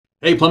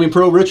Hey, Plumbing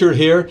Pro, Richard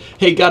here.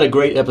 Hey, got a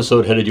great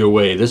episode headed your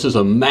way. This is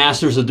a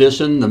Masters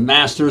edition. The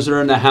Masters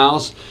are in the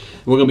house.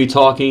 We're going to be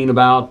talking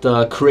about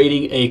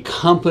creating a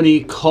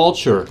company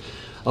culture.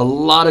 A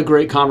lot of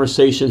great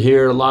conversation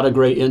here, a lot of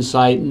great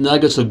insight,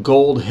 nuggets of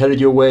gold headed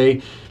your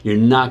way. You're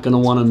not going to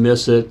want to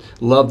miss it.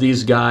 Love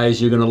these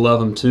guys. You're going to love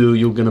them too.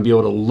 You're going to be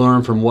able to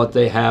learn from what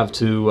they have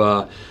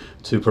to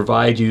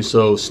provide you.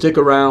 So stick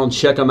around,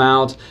 check them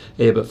out.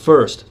 Hey, but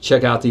first,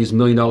 check out these $1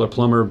 Million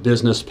Plumber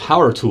business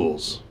power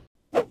tools.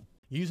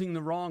 Using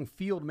the wrong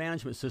field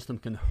management system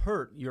can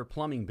hurt your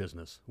plumbing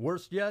business.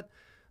 Worse yet,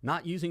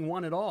 not using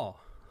one at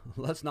all.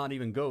 Let's not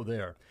even go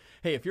there.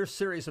 Hey, if you're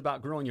serious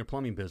about growing your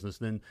plumbing business,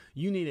 then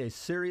you need a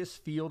serious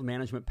field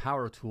management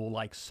power tool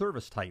like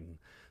ServiceTitan.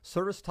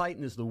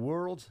 ServiceTitan is the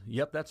world's,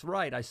 yep, that's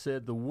right, I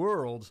said the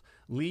world's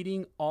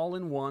leading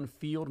all-in-one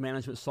field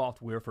management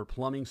software for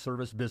plumbing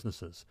service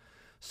businesses.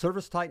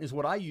 ServiceTitan is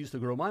what I use to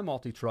grow my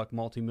multi-truck,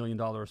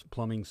 multi-million-dollar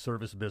plumbing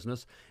service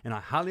business, and I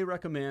highly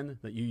recommend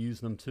that you use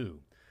them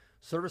too.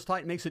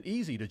 ServiceTitan makes it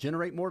easy to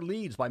generate more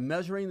leads by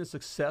measuring the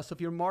success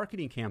of your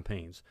marketing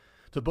campaigns,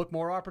 to book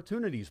more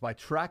opportunities by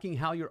tracking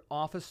how your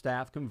office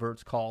staff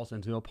converts calls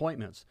into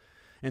appointments,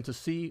 and to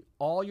see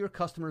all your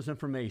customers'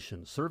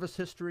 information, service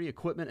history,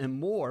 equipment, and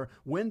more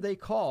when they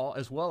call,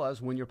 as well as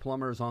when your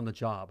plumber is on the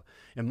job.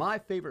 And my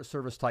favorite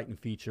ServiceTitan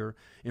feature,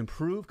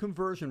 improve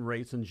conversion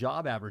rates and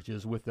job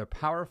averages with their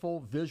powerful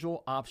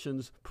visual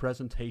options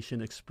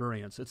presentation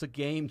experience. It's a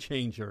game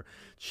changer.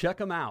 Check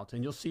them out,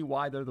 and you'll see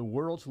why they're the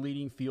world's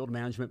leading field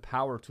management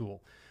power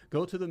tool.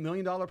 Go to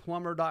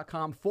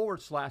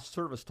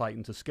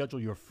themilliondollarplumber.com/ServiceTitan to schedule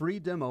your free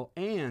demo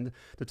and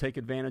to take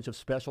advantage of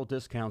special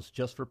discounts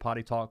just for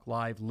Potty Talk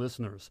Live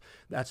listeners.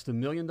 That's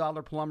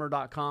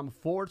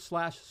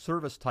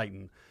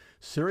themilliondollarplumber.com/ServiceTitan.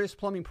 Serious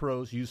plumbing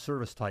pros use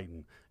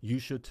ServiceTitan. You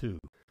should too.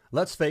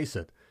 Let's face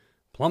it,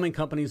 plumbing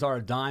companies are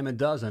a dime a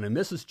dozen, and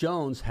Mrs.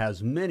 Jones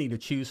has many to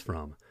choose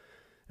from.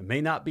 It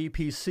may not be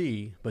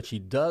PC, but she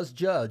does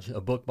judge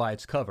a book by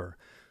its cover.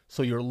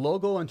 So your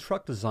logo and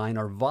truck design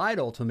are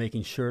vital to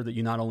making sure that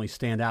you not only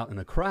stand out in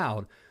the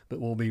crowd,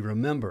 but will be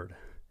remembered.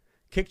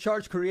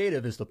 KickCharge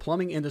Creative is the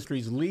plumbing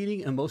industry's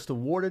leading and most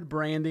awarded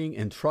branding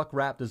and truck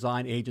wrap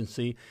design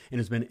agency and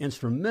has been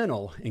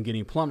instrumental in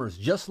getting plumbers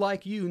just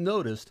like you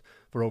noticed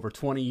for over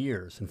 20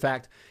 years. In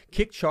fact,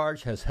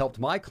 KickCharge has helped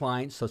my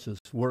clients, such as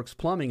Works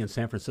Plumbing in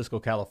San Francisco,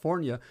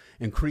 California,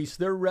 increase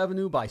their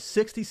revenue by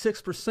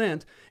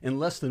 66% in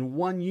less than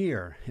 1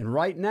 year. And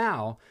right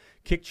now,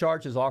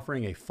 KickCharge is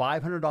offering a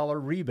 $500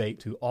 rebate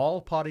to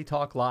all Potty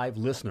Talk Live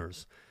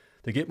listeners.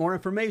 To get more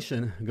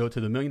information, go to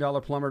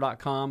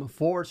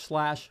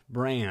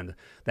themilliondollarplumber.com/brand.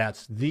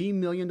 That's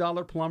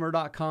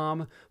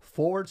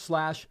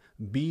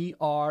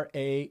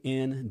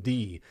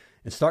themilliondollarplumber.com/BRAND.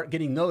 And start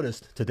getting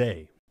noticed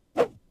today.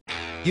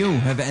 You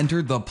have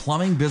entered the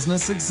Plumbing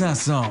Business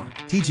Success Zone,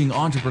 teaching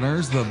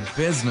entrepreneurs the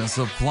business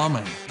of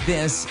plumbing.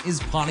 This is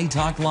Potty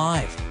Talk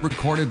Live,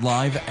 recorded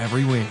live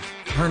every week.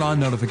 Turn on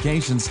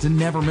notifications to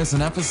never miss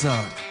an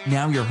episode.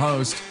 Now your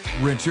host,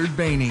 Richard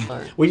Bainey.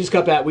 We just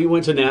got back. We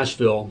went to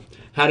Nashville,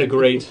 had a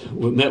great,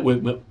 we met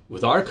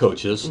with our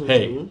coaches. Mm-hmm.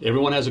 Hey,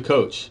 everyone has a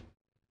coach.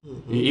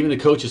 Mm-hmm. Even the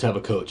coaches have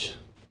a coach,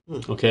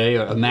 okay,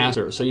 a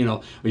master. So, you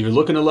know, you're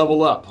looking to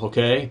level up,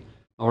 okay?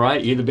 All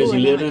right, either busy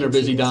living or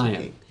busy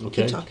dying,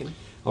 okay? Keep talking.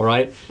 All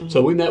right, mm-hmm.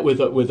 So we met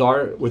with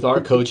our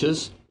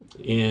coaches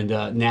in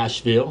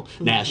Nashville,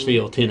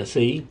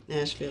 Tennessee.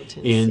 Nashville,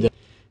 Tennessee.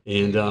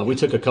 And we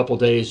took a couple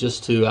days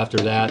just to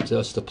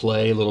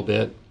play a little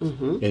bit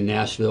in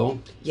Nashville.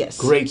 Yes.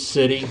 Great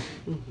city.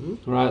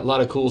 All right, a lot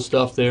of cool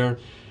stuff there.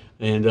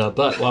 And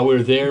but while we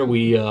were there,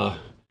 the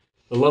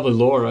lovely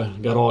Laura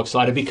got all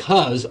excited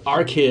because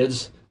our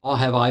kids all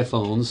have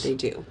iPhones. They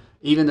do.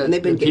 Even and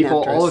they've been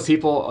people, all the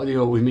people, you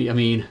know, we meet. I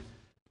mean,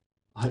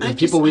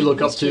 people we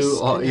look up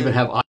to even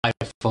have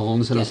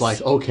iPhones, and it's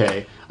like,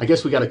 okay, I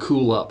guess we got to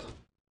cool up.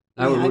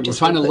 We're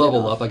trying to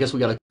level up. I guess we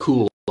got to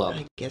cool up.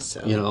 I guess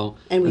so. You know,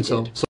 and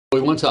so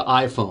we went to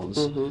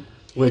iPhones,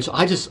 which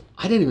I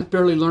didn't even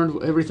barely learn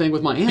everything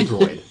with my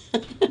Android.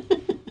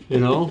 You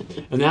know,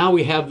 and now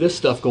we have this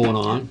stuff going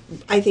on.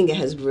 I think it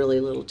has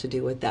really little to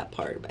do with that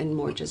part, and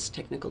more just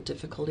technical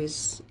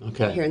difficulties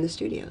here in the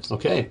studios.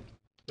 Okay.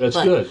 That's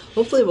but good.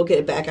 Hopefully we'll get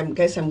it back. I'm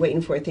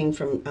waiting for a thing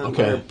from our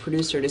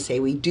producer to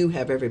say we do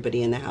have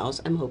everybody in the house.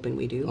 I'm hoping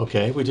we do.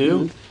 Okay, we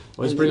do.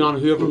 Let's bring on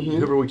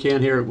whoever we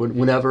can here,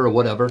 whenever or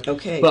whatever.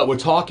 Okay. But we're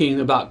talking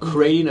about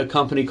creating a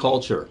company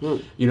culture.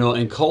 You know,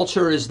 and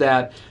culture is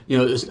that, you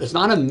know, it's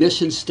not a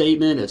mission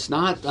statement. It's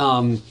not,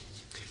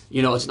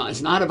 you know, it's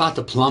not about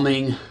the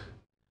plumbing,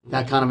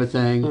 that kind of a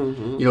thing.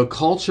 You know,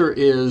 culture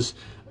is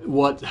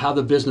how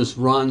the business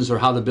runs or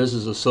how the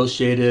business is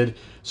associated,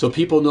 so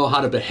people know how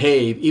to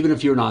behave even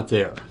if you're not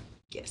there.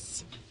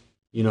 Yes.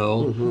 You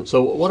know,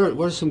 so what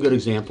are some good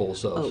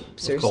examples of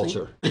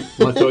culture? I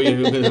want to throw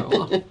you, you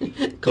know.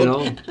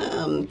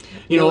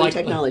 knowing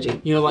technology.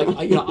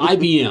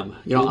 IBM.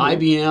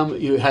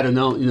 IBM. You had to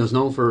know. Was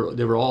known for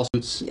they were all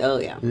suits. Oh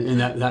yeah. And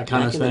that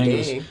kind of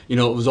thing. It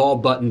was all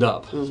buttoned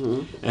up.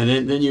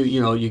 And then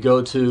you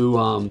go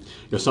to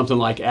something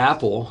like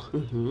Apple.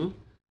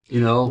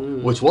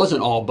 Which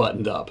wasn't all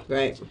buttoned up.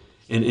 Right.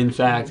 And in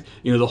fact,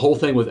 the whole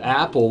thing with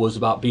Apple was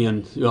about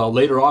being.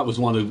 Later on, it was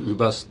one of the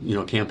best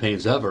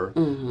campaigns ever.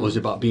 Was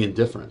about being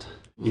different.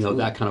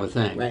 That kind of a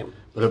thing. Right.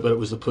 But it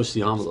was to push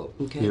the envelope.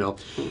 Okay.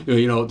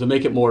 To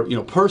make it more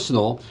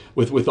personal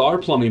with our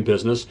plumbing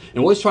business, and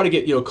we always try to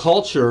get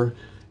culture.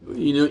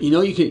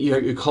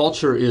 Your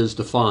culture is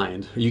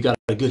defined. You got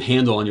a good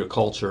handle on your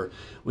culture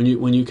when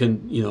you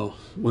can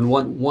when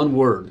one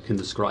word can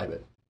describe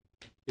it.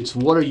 It's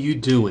what are you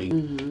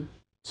doing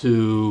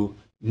to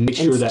make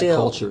sure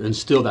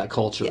instill that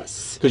culture.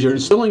 Yes. Because you're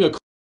instilling a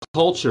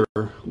culture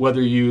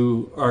whether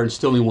you are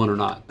instilling one or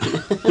not.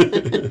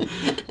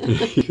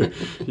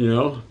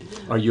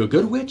 Are you a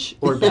good witch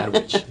or a bad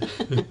witch?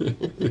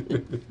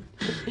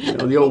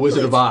 The old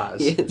Wizard of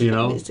Oz.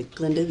 It's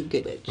Glinda the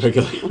Good Witch.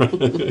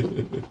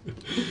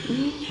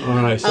 All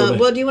right. So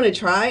do you want to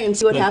try and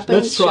see what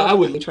happens? Let's try.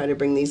 Let me try to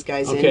bring these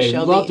guys in. Okay,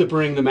 Shelby, love to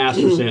bring the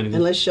masters in.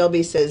 Unless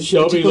Shelby says.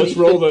 Shelby, let's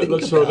roll.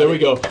 Let's roll. There we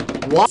go.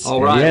 What?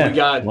 All right.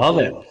 Yeah, love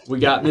it. We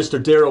got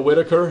Mr. Daryl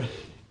Whitaker.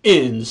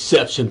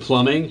 Inception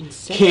Plumbing,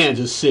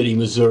 Kansas City,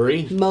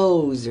 Missouri.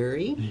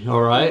 Missouri.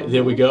 All right,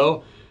 there we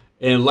go.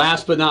 And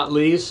last but not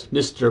least,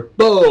 Mr.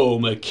 Bo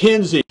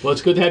McKenzie. Well,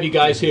 it's good to have you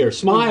guys here.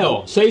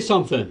 Smile. Say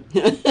something.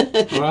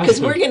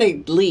 Because we're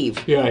going to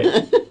leave.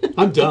 Yeah,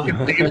 I'm done.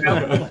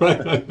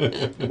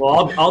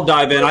 Well, I'll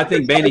dive in. I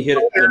think Bandy hit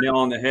the nail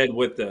on the head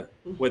with the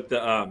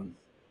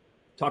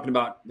talking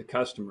about the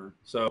customer.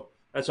 So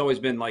that's always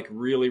been like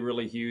really,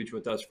 really huge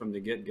with us from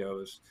the get-go.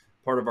 Is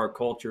part of our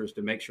culture is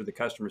to make sure the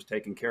customer is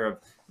taken care of,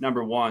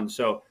 number one.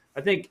 So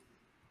I think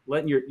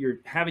letting you're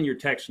having your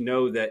techs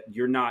know that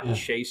you're not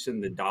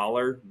chasing the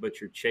dollar, but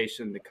you're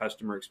chasing the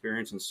customer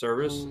experience and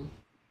service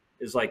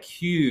is like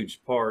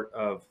huge part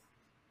of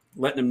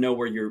letting them know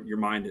where your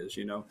mind is.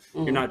 You're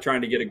not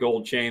trying to get a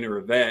gold chain or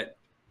a vet.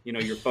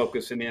 You're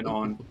focusing in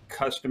on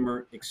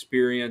customer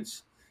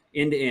experience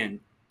end to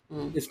end.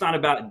 It's not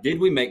about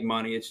did we make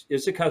money.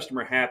 Is the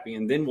customer happy,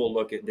 and then we'll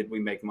look at did we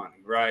make money,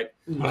 right?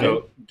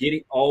 So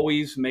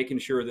always making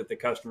sure that the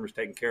customer is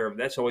taken care of.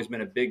 That's always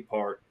been a big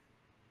part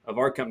of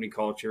our company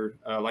culture.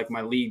 Like my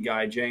lead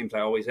guy James,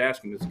 I always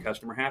ask him, is the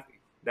customer happy?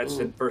 That's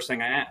the first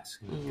thing I ask.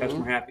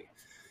 Customer happy,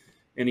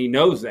 and he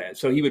knows that.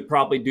 So he would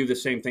probably do the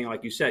same thing,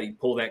 like you said. He'd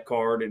pull that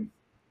card, and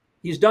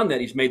he's done that.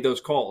 He's made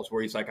those calls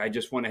where he's like, I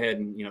just went ahead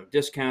and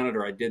discounted,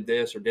 or I did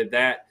this or did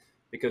that.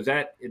 Because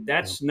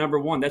that's number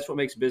one. That's what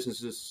makes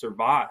businesses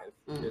survive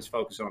is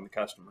focus on the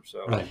customer.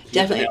 So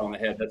definitely nail on the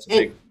head. That's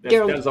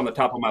that's on the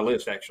top of my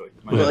list actually.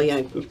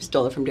 You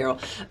stole it from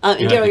Daryl.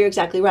 And Daryl, you're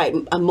exactly right.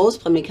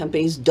 Most plumbing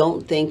companies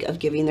don't think of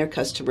giving their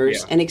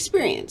customers an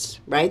experience,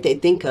 right? They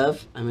think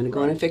of I'm going to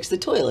go in and fix the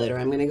toilet, or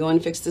I'm going to go in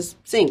and fix this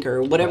sink,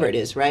 or whatever it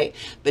is, right?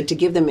 But to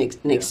give them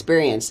an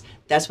experience,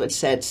 that's what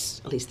sets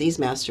at least these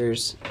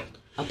masters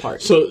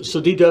apart. So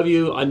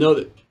DW, I know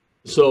that.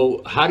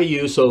 So how do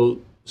you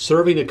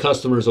serving the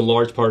customer is a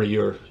large part of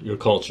your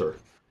culture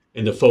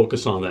and the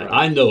focus on that.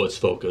 I know it's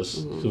focus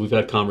because we've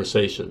had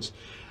conversations.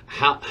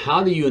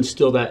 How do you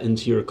instill that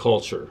into your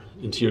culture,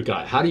 into your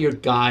guy? How do your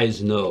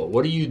guys know?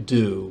 What do you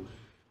do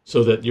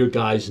so that your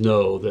guys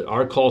know that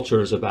our culture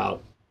is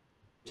about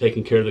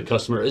taking care of the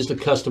customer? Is the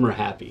customer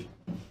happy?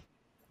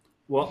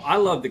 Well, I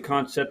love the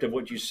concept of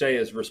what you say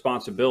as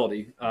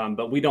responsibility,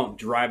 but we don't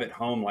drive it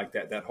home like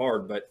that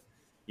hard. But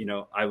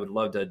I would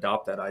love to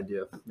adopt that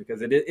idea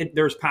because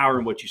there's power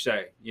in what you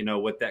say,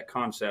 with that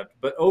concept.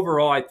 But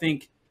overall, I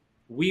think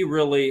we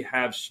really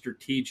have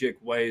strategic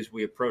ways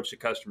we approach the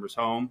customer's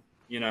home,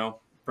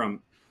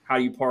 from how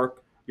you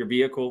park your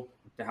vehicle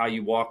to how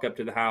you walk up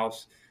to the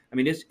house. I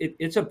mean,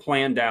 it's a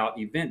planned out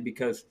event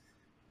because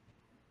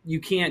you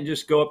can't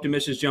just go up to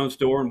Mrs. Jones'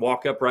 door and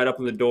walk up right up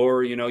on the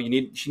door. She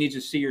needs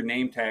to see your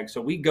name tag. So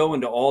we go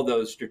into all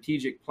those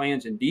strategic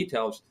plans and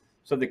details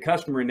so the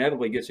customer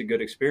inevitably gets a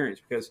good experience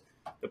because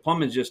the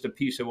plumbing is just a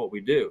piece of what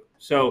we do.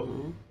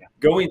 So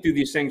going through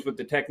these things with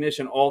the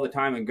technician all the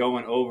time and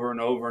going over and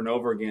over and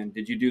over again,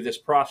 did you do this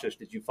process?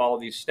 Did you follow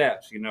these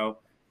steps?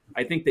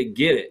 I think they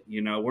get it.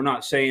 We're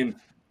not saying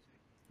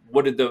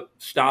what did the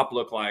stop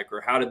look like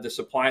or how did the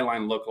supply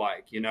line look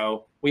like?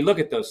 We look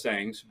at those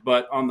things,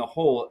 but on the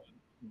whole,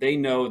 they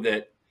know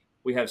that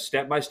we have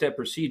step-by-step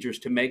procedures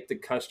to make the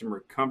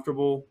customer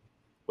comfortable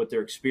with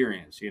their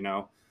experience,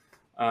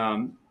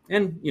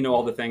 and,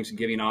 all the things,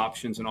 giving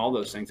options and all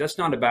those things. That's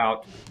not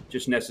about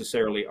just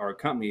necessarily our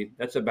company.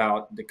 That's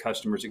about the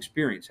customer's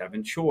experience,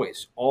 having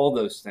choice. All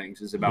those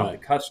things is about the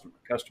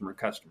customer,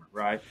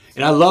 right?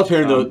 And I love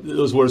hearing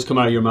those words come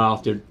out of your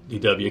mouth,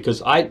 DW,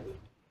 because I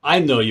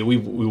know you. We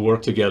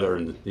work together,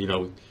 and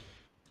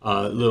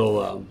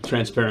little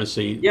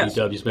transparency. Yes.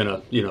 DW's been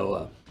a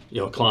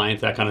client,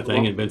 that kind of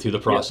thing, and been through the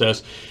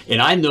process. Yes.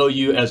 And I know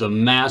you as a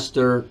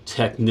master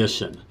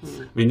technician.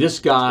 I mean, this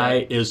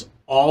guy is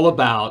all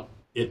about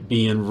it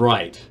being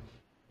right.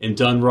 and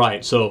done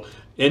right. So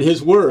in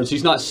his words,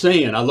 he's not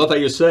saying, I love how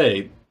you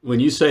say, when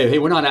you say, hey,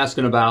 we're not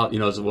asking about,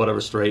 is it whatever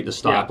straight, the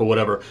stop or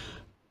whatever.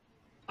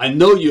 I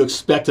know you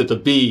expect it to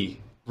be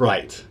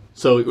right.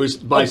 So it was,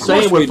 by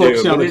saying we're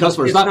focusing on the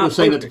customer, we're not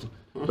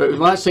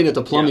saying that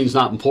the plumbing is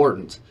not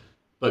important,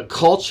 but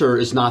culture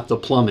is not the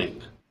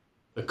plumbing.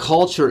 The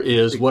culture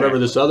is whatever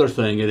this other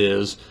thing it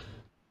is,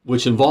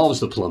 which involves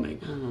the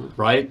plumbing,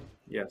 right?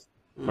 Yes.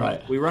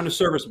 Right. We run a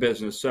service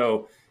business,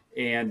 so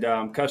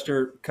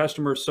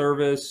customer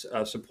service,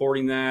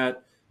 supporting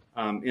that,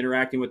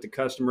 interacting with the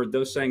customer.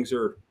 Those things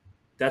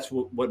that's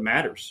what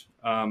matters.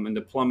 And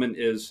the plumbing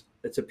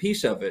it's a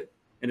piece of it,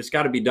 and it's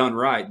got to be done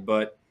right.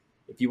 But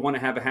if you want to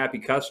have a happy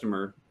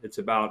customer, it's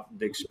about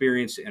the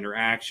experience, the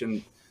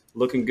interaction,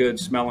 looking good,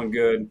 smelling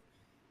good.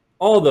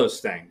 All those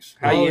things,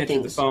 how you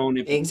answer the phone,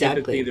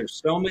 empathy. There's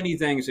so many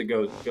things that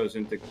goes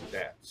into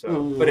that.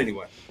 So, but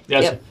anyway,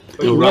 yes,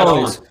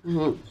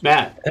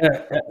 Matt.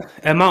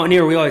 At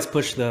Mountaineer, we always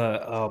push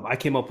I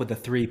came up with the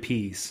 3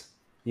 Ps,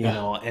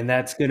 and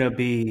that's going to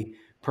be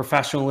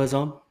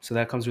professionalism. So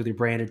that comes with your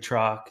branded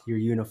truck, your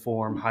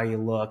uniform, how you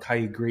look, how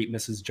you greet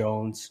Mrs.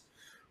 Jones,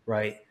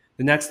 right?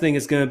 The next thing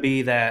is going to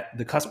be that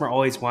the customer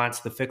always wants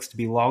the fix to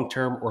be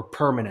long-term or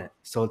permanent.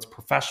 So it's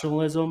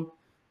professionalism,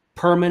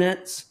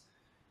 permanence.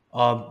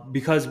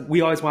 Because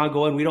we always want to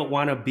go in, we don't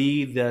want to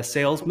be the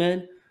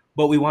salesman,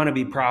 but we want to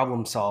be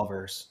problem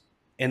solvers.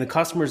 And the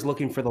customer is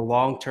looking for the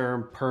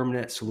long-term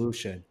permanent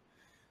solution.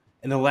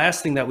 And the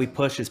last thing that we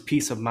push is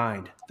peace of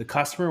mind. The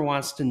customer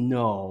wants to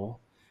know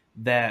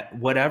that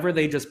whatever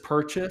they just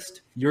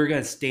purchased, you're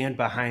going to stand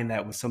behind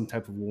that with some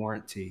type of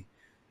warranty.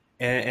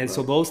 And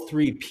so those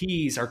 3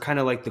 Ps are kind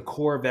of like the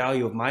core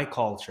value of my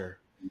culture.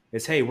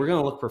 Is, hey, we're going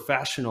to look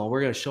professional.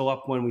 We're going to show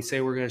up when we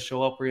say we're going to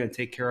show up. We're going to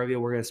take care of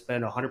you. We're going to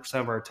spend 100%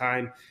 of our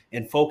time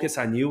and focus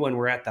on you when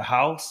we're at the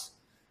house.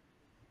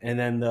 And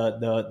then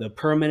the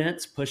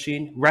permanence,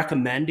 pushing,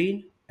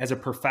 recommending as a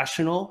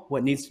professional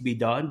what needs to be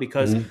done,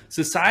 because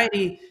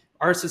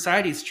our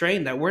society is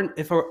trained that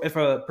if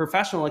a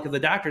professional, like if the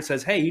doctor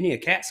says, hey, you need a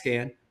CAT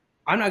scan,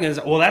 I'm not going to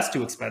say, well, that's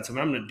too expensive,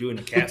 I'm not doing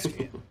a CAT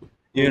scan.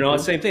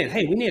 Same thing.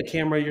 Hey, we need a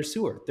camera in your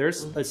sewer.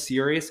 There's a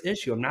serious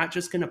issue. I'm not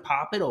just going to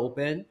pop it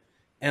open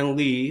and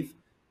leave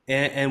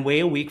and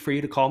wait a week for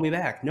you to call me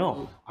back.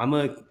 No, I'm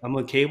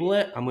gonna cable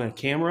it. I'm gonna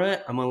camera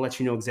it. I'm gonna let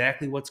you know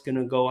exactly what's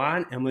gonna go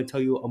on. And I'm gonna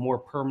tell you a more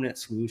permanent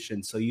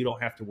solution, so you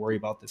don't have to worry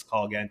about this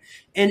call again.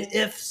 And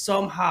if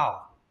somehow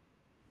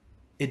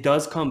it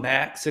does come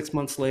back 6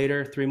 months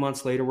later, 3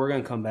 months later, we're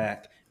gonna come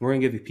back. We're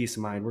gonna give you peace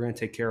of mind. We're gonna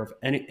take care of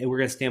we're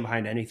gonna stand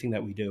behind anything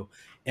that we do.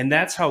 And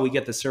that's how we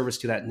get the service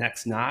to that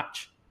next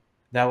notch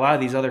that a lot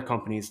of these other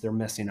companies, they're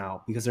missing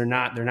out, because they're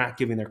not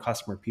giving their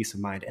customer peace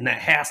of mind. And that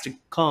has to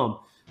come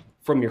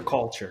from your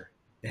culture.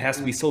 It has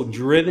to be so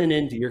driven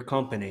into your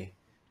company.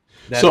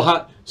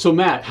 So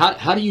Matt,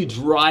 how do you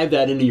drive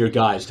that into your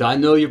guys? 'Cause I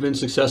know you've been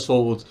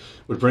successful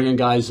with bringing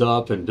guys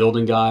up and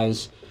building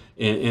guys,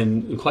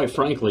 and quite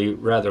frankly,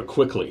 rather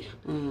quickly,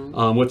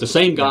 with the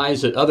same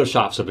guys that other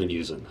shops have been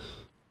using.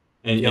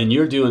 And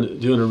you're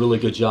doing a really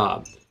good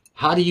job.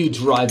 How do you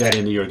drive that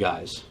into your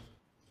guys?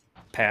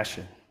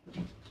 Passion.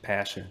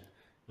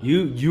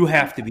 You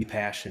have to be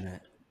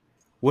passionate.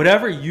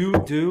 Whatever you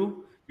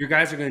do, your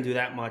guys are going to do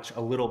that much,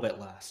 a little bit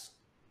less.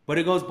 But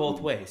it goes both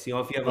ways. If you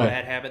have a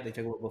bad habit, they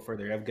take a little bit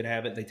further. You have a good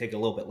habit, they take a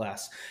little bit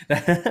less.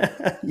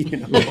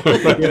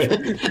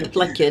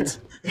 Like kids.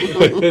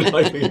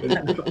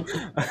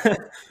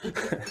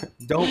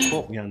 Don't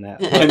quote me on that.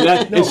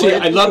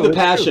 I love the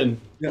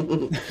passion.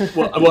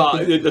 Well,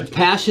 the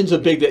passion's a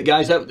big,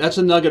 guys. That's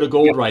a nugget of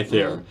gold right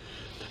there.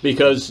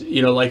 Because,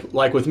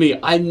 like with me,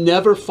 I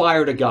never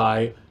fired a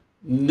guy,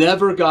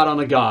 never got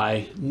on a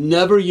guy,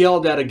 never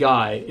yelled at a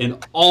guy in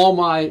all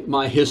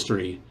my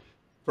history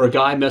for a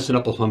guy messing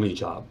up a plumbing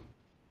job.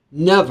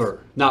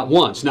 Never, not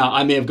once. Now,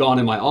 I may have gone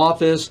in my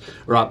office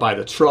or out by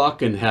the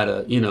truck and had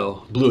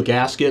blew a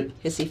gasket.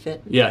 Hissy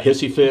fit. Yeah,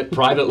 hissy fit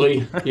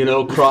privately,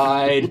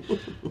 cried,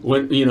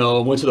 went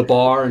to the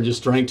bar and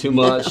just drank too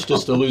much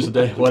just to lose the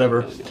day,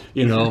 whatever,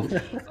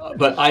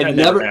 But I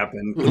never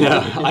happened.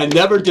 Yeah, I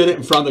never did it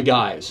in front of the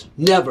guys.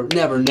 Never.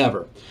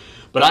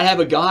 But I have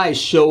a guy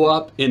show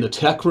up in the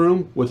tech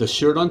room with a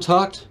shirt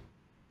untucked,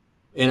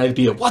 and I'd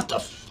be what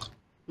the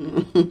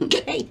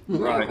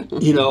right.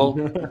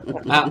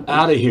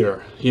 Out of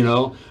here,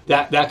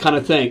 that kind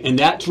of thing. And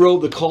that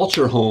drove the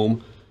culture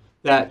home,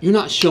 that you're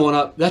not showing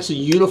up. That's a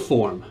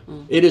uniform.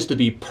 It is to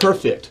be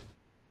perfect,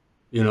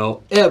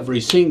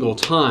 every single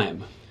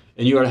time.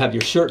 And you ought to have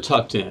your shirt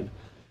tucked in.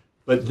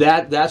 But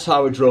that's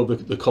how it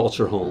drove the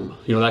culture home,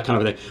 that kind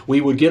of thing. We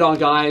would get on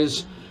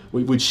guys,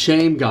 we would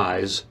shame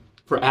guys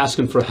for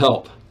asking for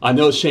help. I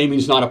know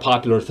shaming's not a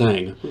popular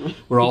thing.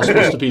 We're all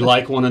supposed to be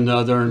like one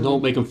another and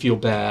don't make them feel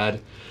bad.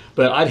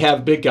 But I'd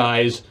have big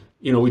guys,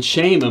 we'd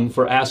shame them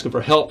for asking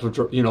for help for,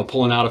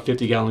 pulling out a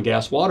 50-gallon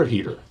gas water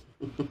heater.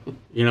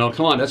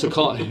 Come on, that's a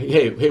call.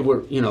 Hey,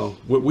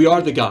 we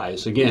are the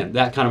guys. Again,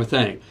 that kind of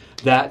thing.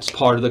 That's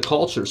part of the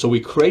culture. So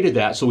we created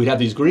that. So we'd have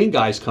these green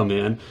guys come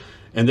in,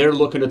 and they're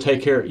looking to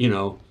take care.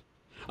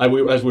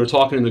 as we were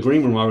talking in the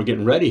green room while we were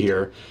getting ready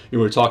here, we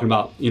were talking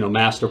about,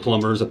 master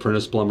plumbers,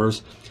 apprentice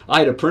plumbers. I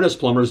had apprentice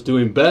plumbers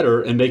doing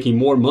better and making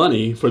more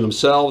money for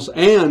themselves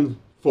and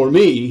for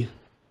me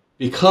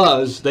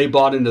because they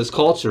bought into this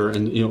culture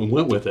and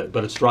went with it,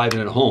 but it's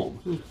driving it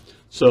home.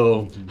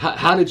 So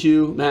how did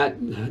you, Matt,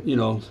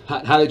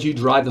 how did you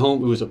drive the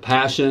home? It was a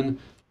passion.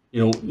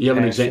 You have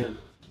an example.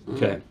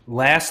 Okay.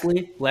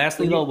 Lastly,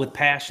 though, with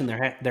passion,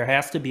 there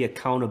has to be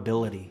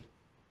accountability.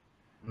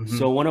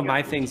 So one of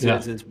my things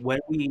is when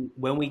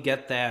we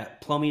get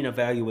that plumbing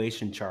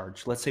evaluation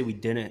charge, let's say we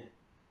didn't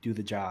do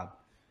the job,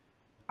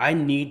 I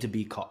need to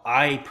be called.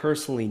 I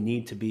personally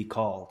need to be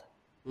called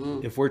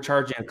if we're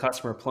charging a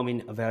customer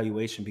plumbing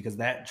evaluation, because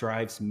that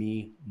drives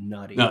me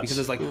nutty. Because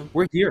it's like,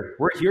 we're here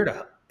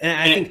to, and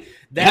I think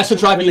that has to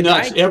drive you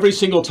nuts every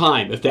single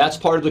time. If that's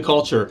part of the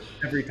culture,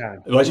 every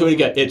time. That's what you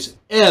get. It's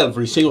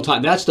every single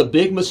time. That's the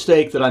big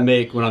mistake that I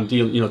make when I'm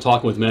dealing,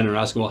 talking with men and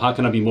asking, well, how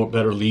can I be more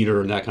better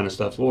leader and that kind of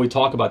stuff. Well, we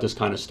talk about this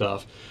kind of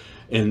stuff.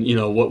 And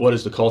what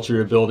is the culture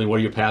you're building? What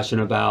are you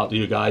passionate about? Do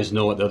you guys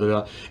know it?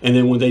 And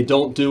then when they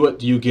don't do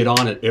it, you get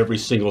on it every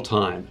single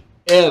time.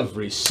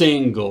 Every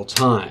single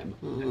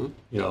time.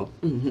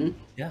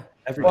 Yeah.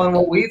 Every well, and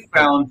what we've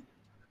found.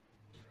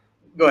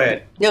 Go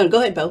ahead. No,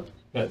 go ahead, Bo.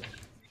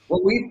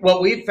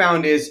 What we've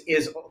found is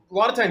a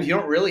lot of times you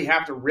don't really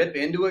have to rip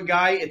into a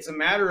guy. It's a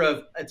matter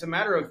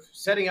of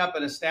setting up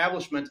an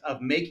establishment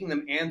of making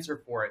them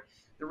answer for it.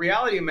 The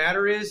reality of the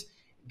matter is,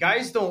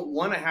 guys don't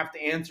want to have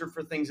to answer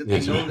for things that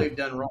they know they've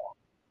done wrong.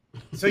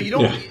 So you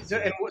don't.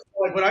 And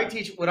what I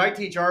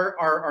teach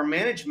our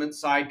management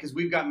side, because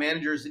we've got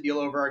managers that deal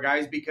over our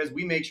guys, because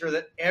we make sure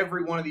that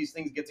every one of these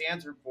things gets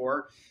answered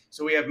for.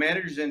 So we have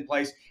managers in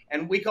place,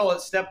 and we call it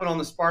stepping on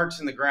the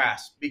sparks in the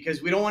grass,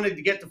 because we don't want it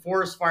to get to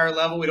forest fire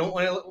level. We don't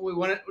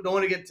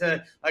want to get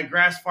to like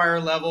grass fire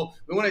level.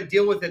 We want to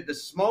deal with it the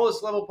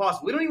smallest level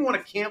possible. We don't even want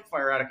a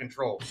campfire out of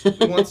control.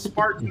 We want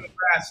sparks in the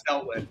grass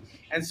dealt with.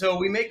 And so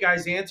we make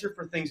guys answer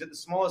for things at the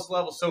smallest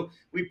level. So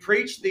we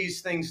preach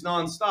these things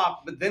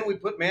nonstop, but then we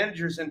put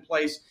managers in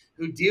place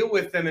who deal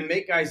with them and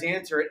make guys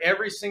answer at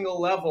every single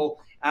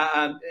level,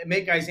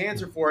 make guys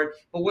answer for it.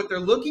 But what they're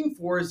looking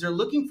for is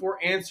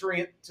answering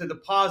it to the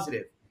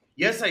positive.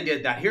 Yes, I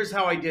did that. Here's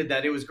how I did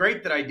that. It was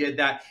great that I did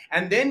that.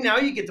 And then now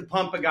you get to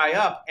pump a guy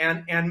up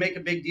and make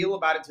a big deal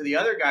about it to the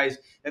other guys,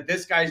 that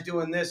this guy's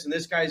doing this and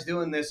this guy's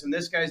doing this and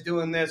this guy's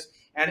doing this,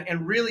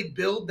 and really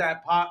build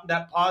that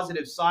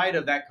positive side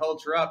of that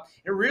culture up.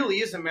 It really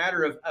is a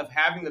matter of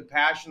having the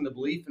passion, the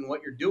belief in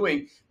what you're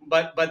doing,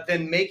 but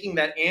then making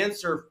that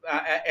answer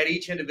at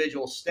each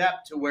individual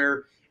step to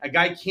where a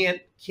guy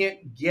can't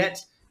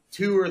get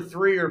 2 or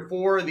 3 or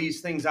 4 of these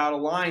things out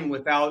of line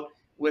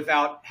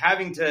without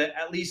having to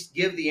at least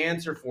give the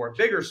answer for it,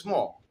 big or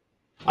small.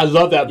 I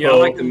love that, Bo. Yeah, I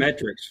like the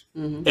metrics.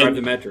 Drive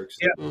the metrics.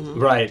 Yeah.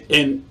 Right.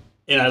 And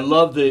I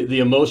love the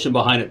emotion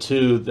behind it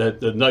too, that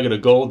the nugget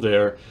of gold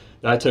there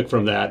that I took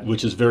from that,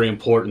 which is very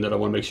important, that I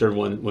want to make sure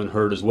everyone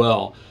heard as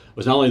well,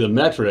 was not only the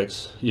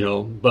metrics,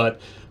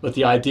 but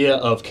the idea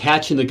of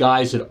catching the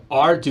guys that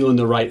are doing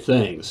the right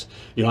things.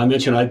 I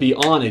mentioned I'd be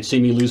on, they'd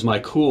see me lose my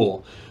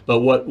cool.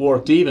 But what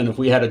worked, even if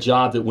we had a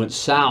job that went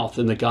south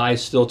and the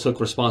guys still took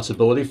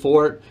responsibility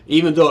for it,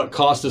 even though it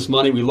cost us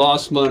money, we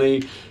lost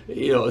money,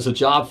 it's a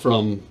job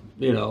from,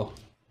 where.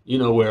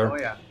 Oh,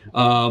 yeah.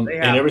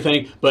 And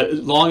everything,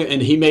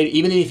 and he made,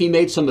 even if he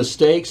made some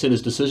mistakes in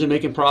his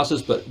decision-making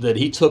process, but that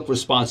he took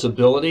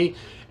responsibility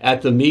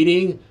at the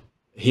meeting,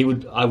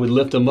 I would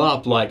lift him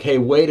up like, hey,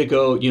 way to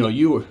go.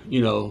 You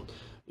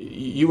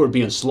were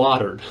being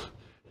slaughtered.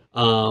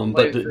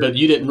 But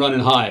you didn't run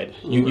and hide.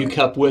 You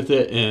kept with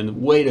it,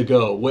 and way to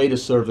go, way to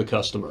serve the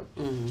customer.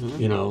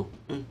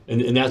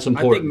 And that's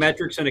important. I think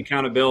metrics and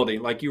accountability,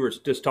 like you were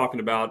just talking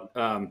about,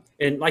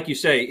 and like you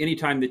say,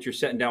 anytime that you're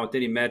sitting down with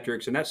any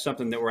metrics, and that's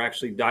something that we're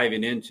actually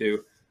diving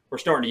into. We're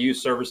starting to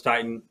use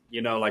ServiceTitan,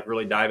 like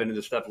really diving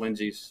into stuff.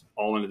 Lindsay's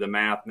all into the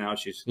math now.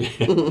 She's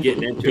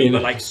getting into it,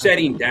 but like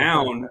setting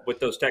down with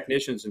those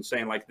technicians and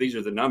saying like, these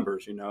are the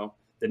numbers,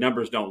 the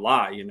numbers don't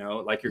lie,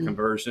 like your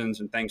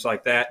conversions and things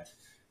like that.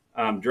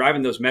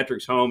 Driving those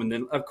metrics home. And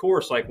then of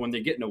course, like when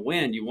they're getting a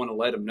win, you want to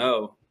let them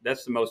know.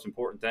 That's the most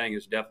important thing,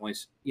 is definitely,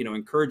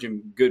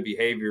 encouraging good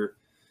behavior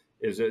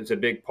is a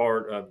big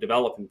part of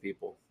developing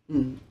people.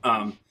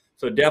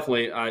 So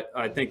definitely,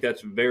 I think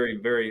that's a very,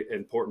 very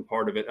important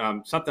part of it.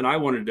 Something I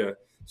wanted to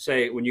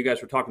say when you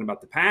guys were talking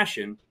about the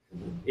passion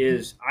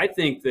is, I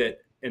think that,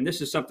 and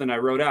this is something I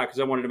wrote out because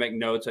I wanted to make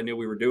notes. I knew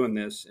we were doing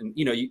this, and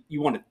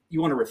you want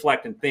to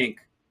reflect and think,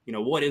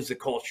 what is the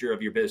culture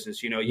of your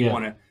business? You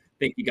want to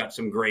think you got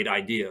some great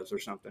ideas or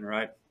something,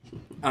 right?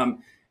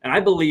 And I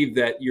believe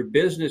that your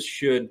business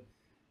should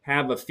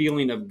have a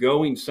feeling of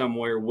going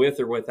somewhere with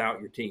or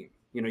without your team.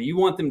 You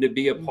want them to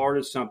be a part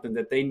of something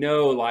that they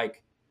know,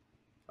 like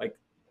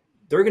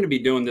they're going to be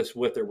doing this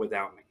with or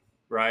without me,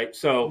 right?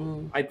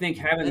 So I think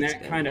having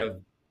that kind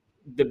of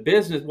the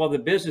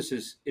business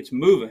is, it's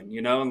moving,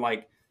 and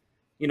like,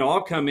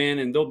 I'll come in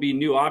and there'll be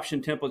new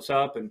option templates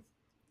up, and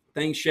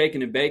things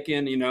shaking and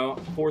baking,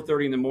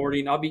 4:30 in the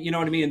morning. I'll be, you know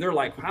what I mean? And they're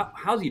like,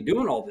 how's he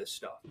doing all this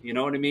stuff? You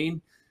know what I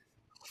mean?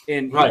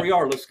 And here we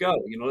are, let's go,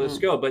 let's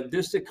go. But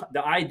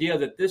the idea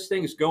that this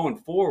thing's going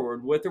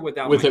forward with or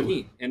without my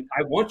team. And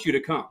I want you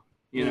to come,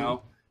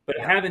 but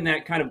having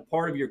that kind of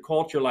part of your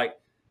culture, like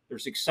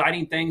there's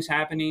exciting things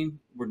happening.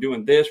 We're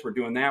doing this, we're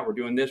doing that, we're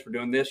doing this,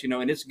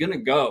 and it's going to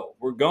go.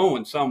 We're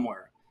going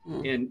somewhere.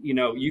 And,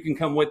 you can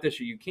come with this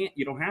or you can't,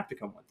 you don't have to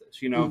come with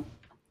this, Yes.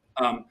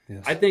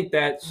 I think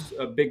that's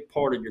a big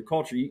part of your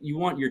culture. You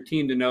want your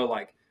team to know,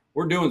 like,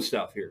 we're doing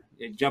stuff here.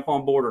 Jump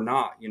on board or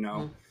not,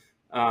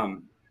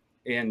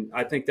 and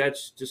I think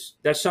that's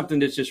something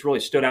that's just really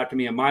stood out to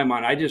me in my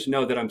mind. I just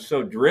know that I'm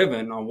so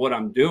driven on what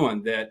I'm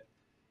doing that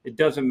it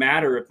doesn't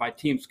matter if my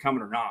team's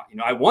coming or not.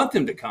 I want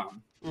them to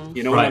come.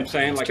 You know what I'm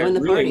saying? Like, I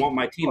really want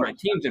my team. My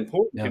team's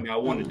important to me. I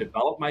want to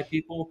develop my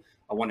people.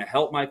 I want to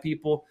help my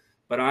people.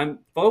 But I'm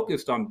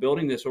focused on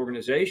building this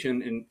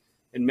organization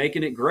and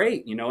making it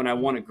great, and I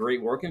want a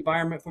great work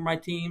environment for my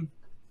team.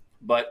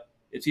 But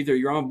it's either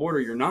you're on board or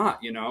you're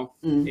not,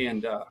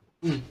 and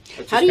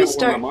how do you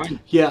start?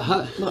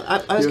 Yeah. Well,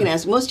 I was going to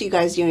ask, most of you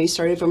guys, you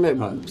started from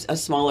a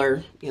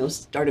smaller,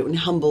 started in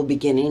humble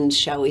beginnings,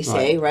 shall we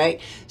say, right?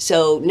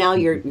 So now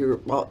you're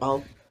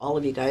all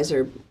of you guys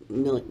are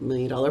 $1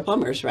 million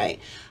plumbers, right?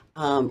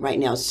 Right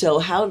now.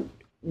 So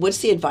what's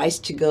the advice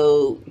to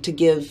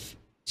give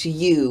to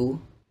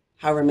you?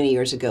 However many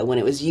years ago, when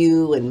it was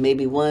you and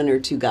maybe one or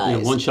two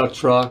guys. One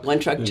trucks, right?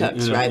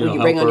 When you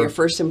bring on your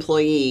first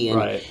employee.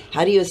 And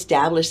how do you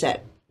establish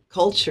that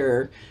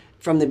culture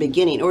from the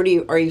beginning? Or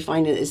are you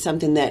finding it's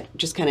something that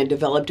just kind of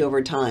developed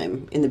over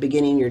time? In the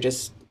beginning, you're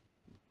just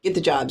get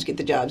the jobs,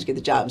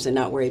 and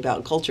not worry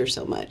about culture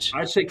so much.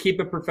 I'd say keep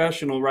it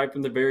professional right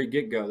from the very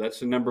get-go. That's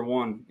the number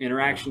one.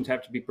 Interactions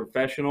have to be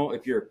professional.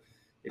 If you're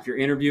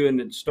interviewing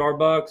at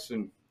Starbucks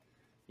and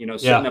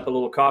setting up a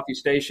little coffee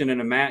station and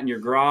a mat in your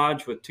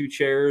garage with 2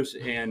 chairs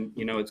and,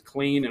 it's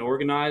clean and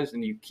organized,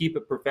 and you keep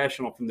it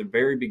professional from the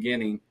very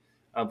beginning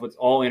with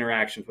all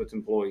interactions with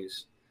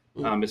employees.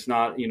 It's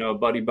not,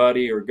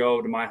 buddy or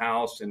go to my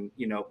house and,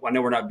 I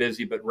know we're not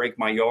busy, but rake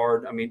my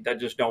yard. I mean, that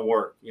just don't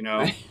work,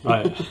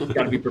 Right. It's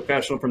got to be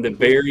professional from the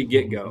very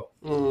get-go.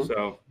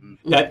 So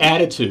that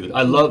attitude,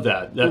 I love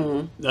that.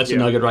 That's a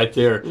nugget right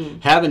there.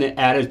 Having an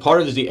attitude, part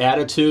of it is the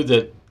attitude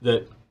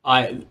that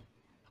I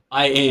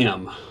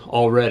am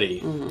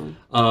already.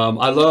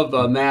 I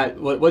love, Matt,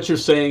 what you're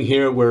saying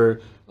here,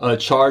 where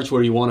charge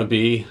where you want to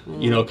be,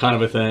 kind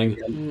of a thing.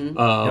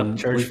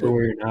 Charge for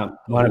where you're not.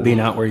 Want to be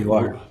not where you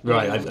are.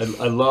 Right.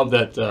 I love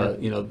that,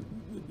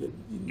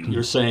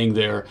 you're saying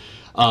there.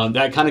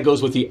 That kind of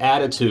goes with the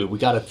attitude. We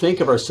got to think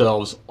of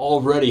ourselves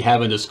already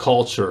having this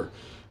culture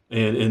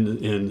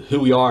and who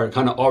we are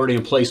kind of already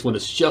in place when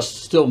it's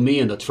just still me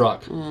in the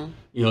truck,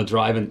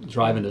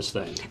 driving this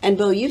thing. And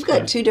Bo, you've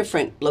got 2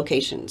 different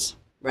locations.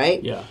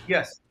 Right? Yeah.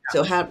 Yes.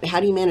 So how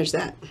do you manage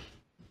that?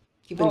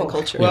 Keeping the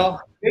culture.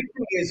 Well, the big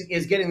thing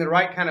is getting the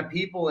right kind of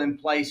people in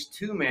place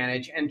to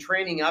manage and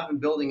training up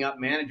and building up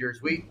managers.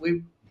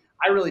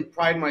 I really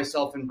pride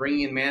myself in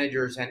bringing in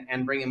managers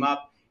and bring them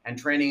up and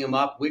training them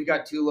up. We've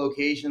got 2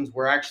 locations.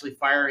 We're actually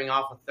firing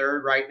off a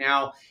 3rd right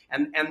now.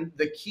 And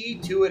the key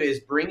to it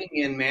is bringing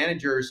in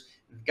managers,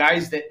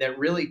 guys that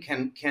really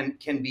can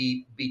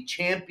be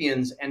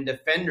champions and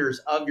defenders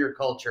of your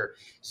culture.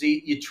 So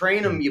you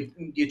train them,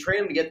 you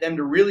train them to get them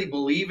to really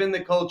believe in the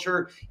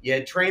culture.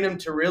 You train them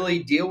to really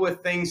deal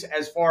with things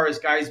as far as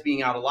guys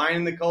being out of line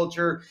in the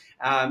culture.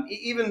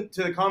 Even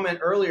to the comment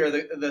earlier,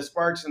 the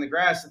sparks in the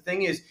grass, the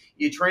thing is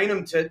you train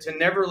them to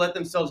never let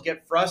themselves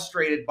get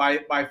frustrated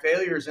by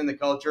failures in the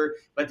culture,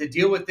 but to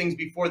deal with things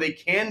before they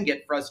can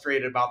get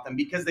frustrated about them,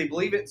 because they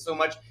believe it so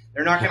much,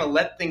 they're not going to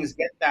let things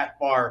get that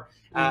far.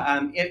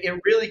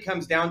 It really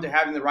comes down to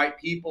having the right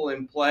people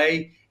in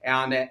play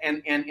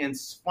and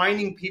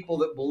finding people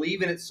that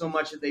believe in it so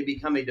much that they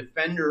become a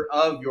defender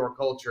of your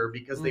culture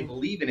because they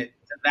believe in it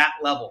to that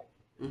level.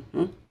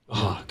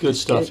 Oh, good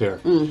stuff here.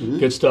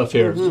 Good stuff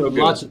here.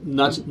 Lots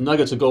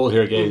nuggets of gold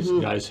here,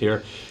 guys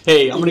here.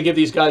 Hey, I'm going to give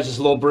these guys just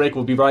a little break.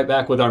 We'll be right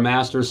back with our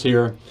masters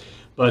here.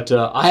 But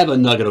I have a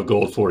nugget of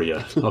gold for you,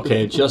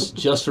 okay?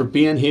 just for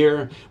being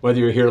here, whether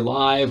you're here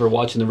live or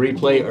watching the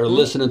replay or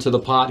listening to the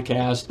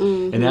podcast,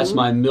 and that's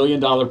my $1 Million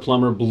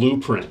Plumber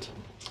Blueprint,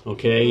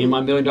 okay? In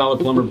my $1 Million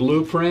Plumber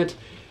Blueprint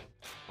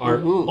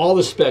are all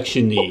the specs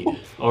you need,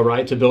 all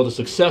right, to build a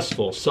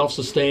successful,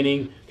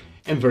 self-sustaining,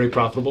 and very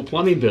profitable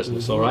plumbing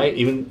business, all right?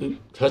 Even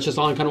touches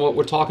on kind of what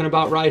we're talking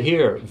about right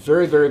here.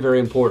 Very, very, very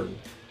important,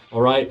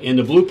 all right? And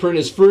the blueprint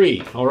is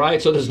free, all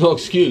right? So there's no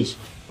excuse.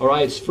 All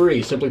right, it's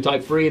free. Simply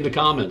type free in the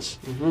comments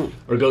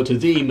or go to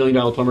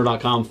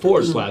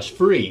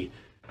themilliondollarplumber.com/free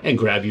and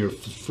grab your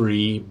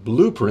free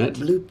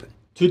blueprint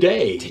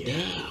today.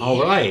 All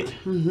right.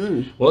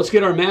 Well, let's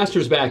get our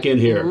masters back in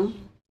here.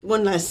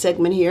 One last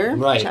segment here.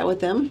 Right. Chat with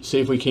them. See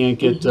if we can't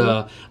get,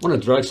 I want to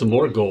drag some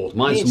more gold.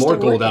 Mine some more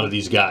gold out of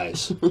these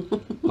guys.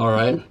 All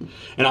right.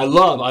 And I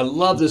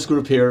love this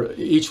group here.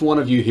 Each one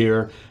of you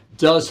here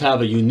does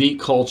have a unique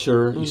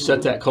culture. You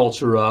set that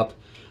culture up.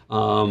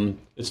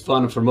 It's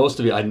fun for most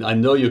of you. I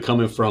know you're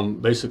coming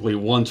from basically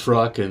one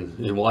truck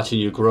and watching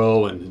you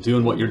grow and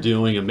doing what you're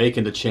doing and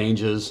making the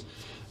changes,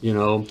 you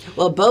know.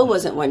 Well, Bo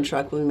wasn't one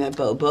truck when we met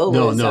Bo. Bo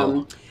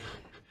was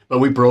but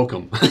we broke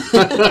them. we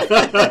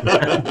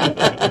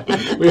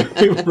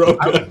broke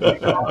them.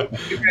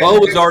 Bo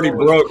was already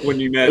broke when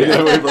you met him.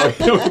 Yeah, we broke.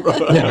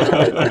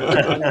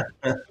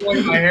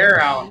 Pulling my hair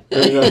out.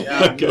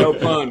 Yeah. No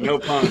pun.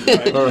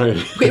 Right? All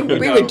right.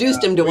 we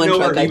reduced him to one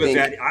truck, I think.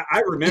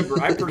 I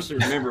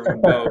personally remember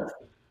when Bo,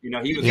 he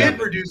was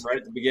right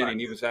at the beginning.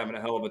 He was having a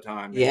hell of a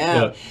time.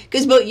 Yeah,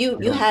 because Bo,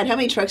 you had, how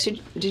many trucks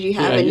did you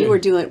have? And you were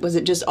doing, was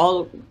it just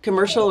all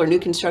commercial or new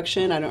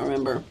construction? I don't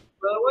remember.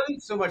 Well, it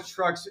wasn't so much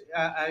trucks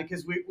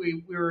because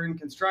we were in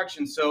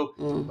construction, so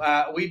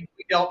we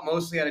dealt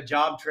mostly out of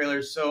job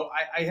trailers. So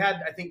I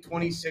had, I think,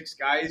 26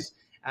 guys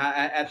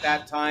at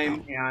that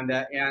time,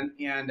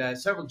 and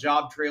several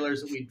job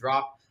trailers that we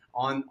dropped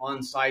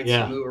on sites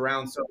to move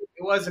around. So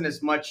it wasn't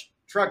as much.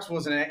 Trucks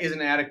isn't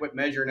an adequate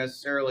measure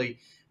necessarily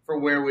for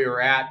where we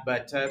were at,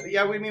 but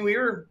yeah, we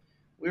were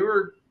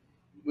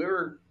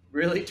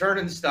really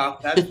turning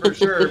stuff, that's for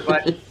sure.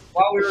 But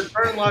while we were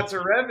turning lots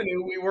of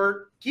revenue, we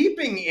weren't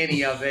keeping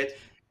any of it.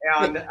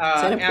 And to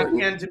be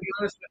honest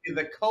with you,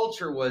 the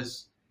culture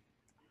was,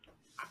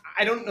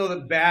 I don't know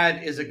that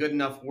bad is a good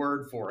enough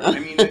word for it. I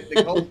mean,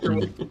 the culture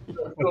was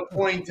to a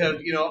point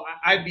of,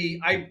 I'd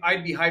be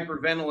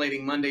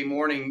hyperventilating Monday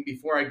morning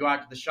before I go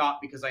out to the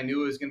shop because I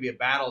knew it was going to be a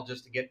battle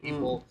just to get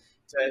people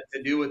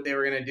to do what they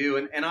were going to do.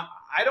 And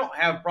I don't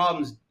have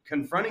problems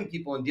confronting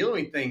people and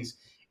dealing with things.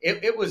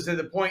 It was to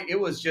the point, it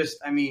was just,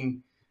 I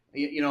mean,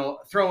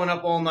 throwing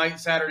up all night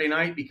Saturday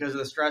night because of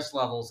the stress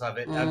levels of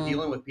it, of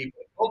dealing with people.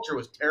 The culture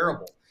was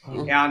terrible.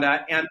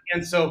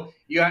 And so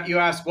you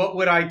ask, what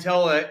would I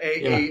tell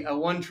a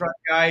one truck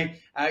guy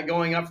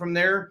going up from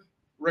there?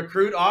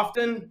 Recruit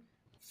often,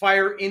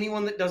 fire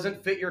anyone that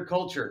doesn't fit your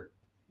culture.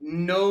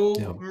 No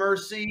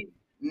mercy,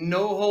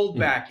 no hold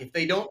back. If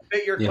they don't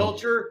fit your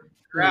culture,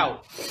 you're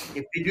out.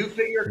 If they do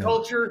fit your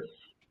culture,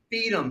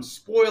 feed them,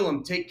 spoil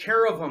them, take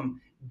care of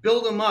them,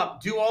 build them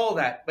up, do all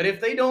that. But if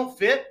they don't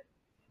fit,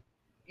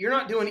 you're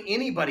not doing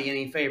anybody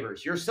any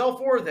favors, yourself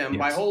or them,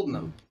 by holding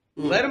them.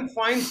 Let them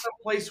find some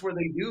place where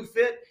they do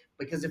fit,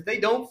 because if they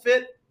don't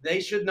fit, they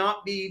should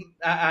not be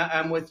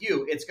with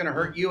you. It's going to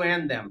hurt you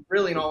and them,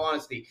 really, in all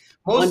honesty.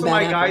 Most of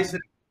my guys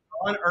that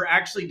are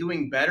actually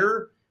doing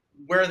better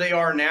where they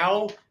are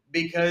now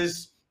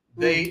because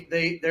they're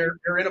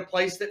in a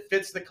place that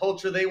fits the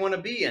culture they want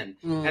to be in.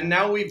 And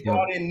now we've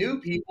brought in new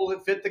people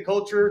that fit the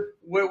culture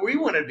where we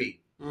want to be.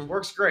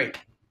 Works great.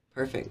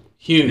 Perfect.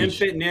 Huge. And then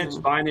fitting in is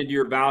buying into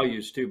your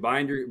values too.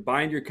 Buying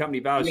your company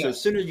values. Yes. So as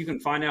soon as you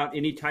can find out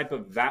any type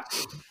of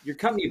your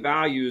company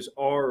values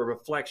are a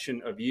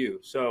reflection of you.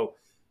 So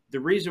the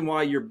reason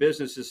why your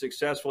business is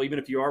successful, even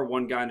if you are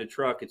one guy in a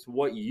truck, it's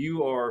what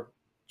you are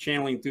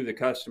channeling through the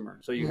customer.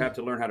 So you have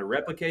to learn how to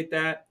replicate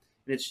that.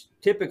 And it's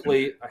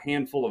typically a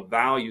handful of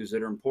values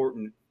that are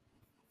important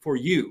for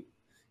you.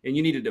 And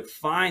you need to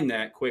define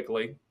that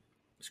quickly,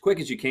 as quick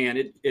as you can.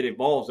 It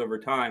evolves over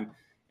time.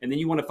 And then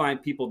you want to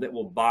find people that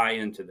will buy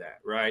into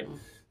that, right?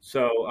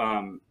 So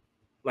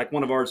like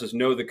one of ours is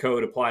know the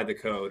code, apply the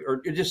code,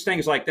 or just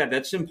things like that.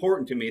 That's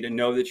important to me, to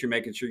know that you're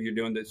making sure you're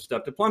doing the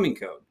stuff to plumbing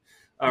code,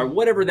 or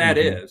whatever that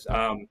is.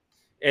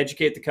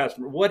 Educate the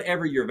customer,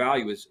 whatever your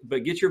value is,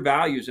 but get your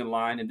values in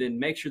line and then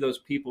make sure those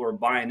people are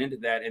buying into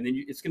that. And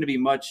then it's going to be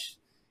much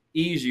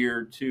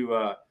easier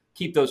to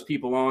keep those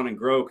people on and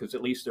grow, because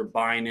at least they're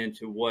buying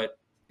into what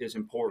is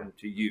important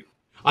to you.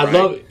 I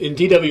love in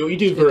DW. You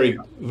do very,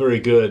 very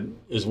good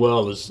as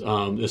well as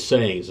the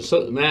sayings.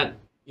 So Matt,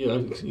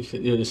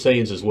 the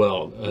sayings as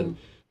well.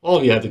 All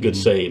of you have the good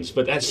sayings,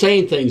 but that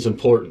saying thing's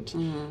important.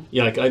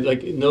 Yeah,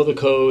 like know the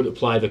code,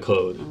 apply the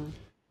code.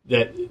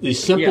 That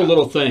these simple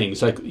little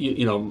things, like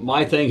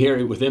my thing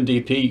here with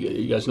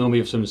MDP. You guys know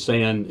me from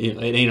saying it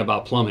ain't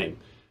about plumbing.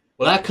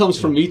 Well, that comes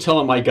from me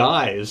telling my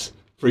guys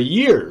for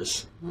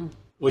years,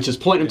 which is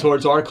pointing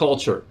towards our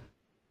culture.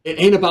 It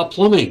ain't about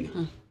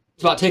plumbing.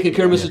 It's about taking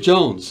care of Mrs.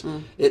 Jones.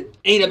 It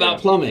ain't about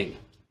plumbing.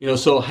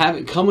 So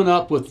coming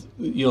up with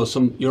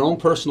some your own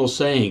personal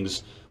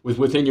sayings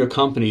within your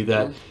company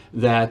that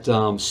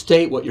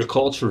state what your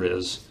culture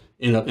is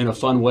in a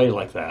fun way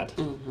like that.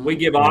 We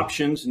give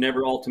options,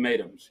 never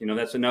ultimatums.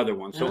 That's another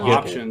one. So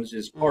options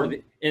is part of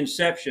the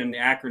inception, the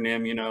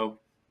acronym.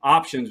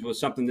 Options was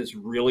something that's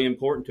really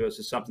important to us.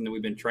 It's something that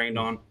we've been trained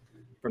on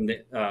from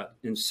the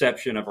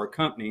inception of our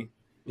company.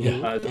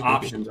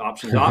 Options.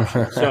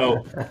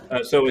 So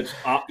it's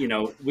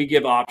we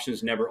give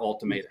options, never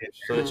ultimatums.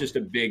 So it's just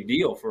a big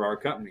deal for our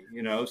company.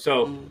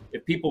 So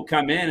if people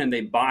come in and they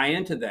buy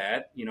into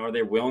that, are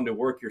they willing to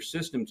work your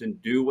systems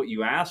and do what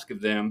you ask of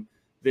them,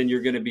 then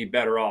you're going to be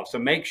better off. So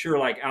make sure,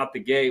 like out the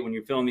gate, when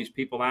you're filling these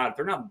people out, if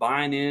they're not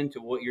buying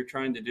into what you're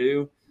trying to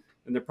do,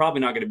 then they're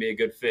probably not going to be a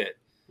good fit.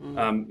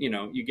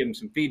 You give them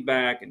some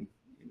feedback, and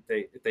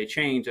if they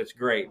change, that's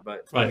great.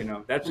 But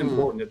that's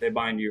important, that they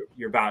buy into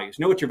your values.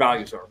 Know what your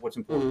values are. What's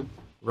important.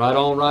 Right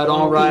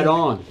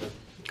on.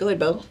 Go ahead,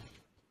 Bo.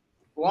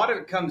 lot of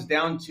it comes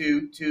down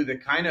to the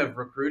kind of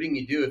recruiting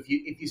you do. If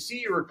you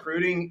see your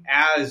recruiting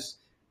as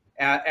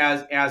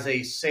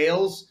a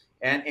sales,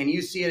 and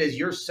you see it as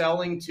you're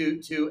selling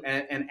to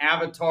an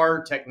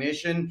avatar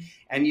technician,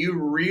 and you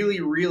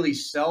really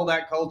sell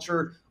that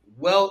culture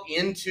well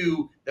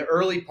into the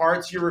early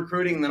parts of your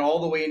recruiting, and then all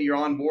the way into your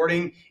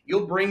onboarding,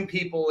 you'll bring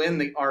people in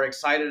that are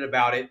excited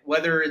about it,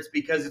 whether it's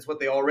because it's what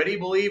they already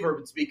believe or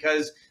it's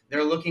because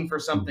they're looking for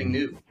something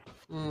new.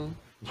 And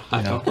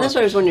that's what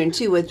I was wondering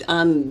too, with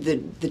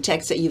the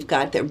techs that you've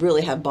got that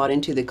really have bought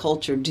into the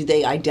culture. Do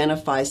they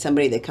identify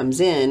somebody that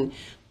comes in,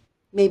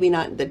 maybe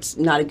that's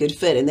not a good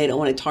fit, and they don't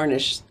want to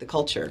tarnish the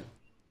culture?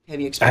 Have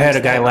you experienced I had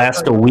a guy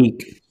last a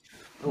week.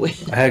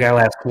 I had a guy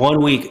last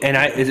 1 week, and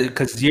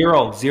because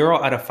 0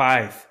 out of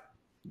 5,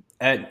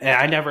 and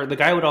I never. The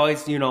guy would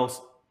always,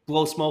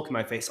 blow smoke in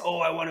my face. Oh,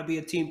 I want to be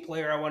a team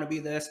player. I want to be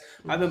this.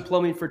 I've been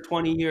plumbing for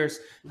 20 years.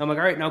 I'm like,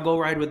 all right, now go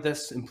ride with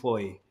this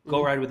employee.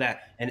 Go ride with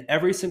that. And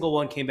every single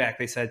one came back.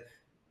 They said,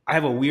 I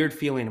have a weird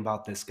feeling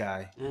about this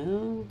guy.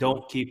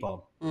 Don't keep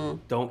him.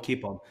 Don't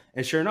keep him.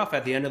 And sure enough,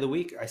 at the end of the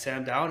week, I sat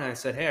him down and I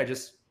said, hey, I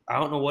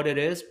don't know what it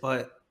is,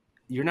 but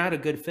you're not a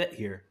good fit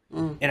here.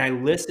 And I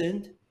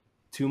listened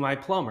to my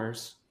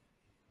plumbers,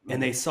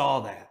 and they saw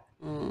that.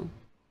 And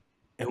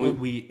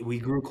we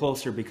grew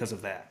closer because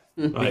of that.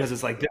 Because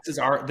it's like,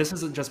 this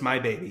isn't just my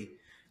baby.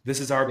 This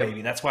is our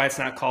baby. That's why it's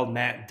not called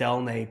Matt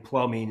Delnay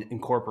Plumbing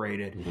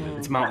Incorporated.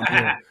 It's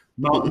Mountaineer.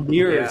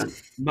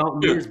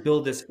 Mountaineers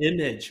build this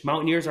image.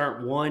 Mountaineers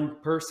aren't one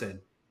person.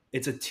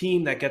 It's a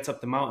team that gets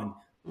up the mountain.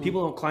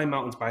 People don't climb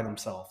mountains by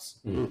themselves.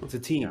 It's a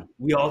team.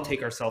 We all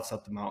take ourselves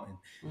up the mountain.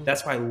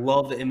 That's why I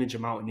love the image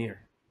of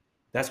Mountaineer.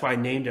 That's why I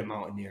named it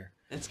Mountaineer.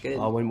 That's good.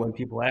 When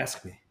people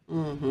ask me.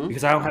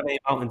 Because I don't have any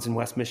mountains in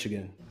West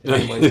Michigan, if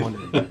anybody's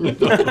wondering.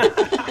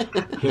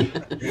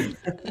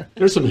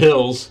 There's some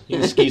hills. You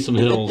can ski some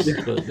hills,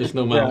 but there's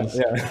no mountains.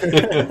 Yeah.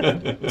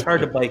 It's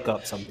hard to bike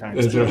up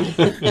sometimes. That's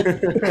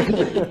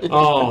right.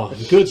 Oh,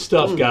 good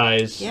stuff,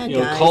 guys. Yeah,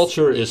 guys.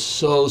 Culture is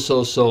so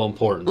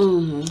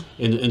important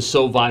and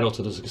so vital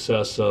to the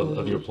success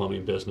of your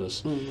plumbing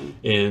business.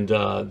 And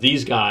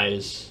these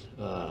guys,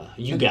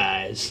 you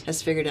guys,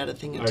 has figured out a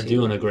thing or are two.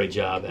 doing a great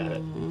job at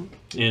it,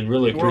 and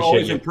really appreciate We're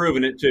always it.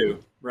 improving it too,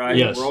 right?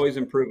 Yes. We're always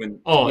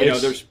improving. Oh,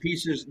 there's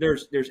pieces,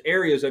 there's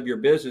areas of your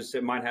business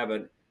that might have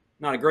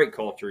not a great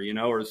culture,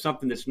 or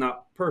something that's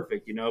not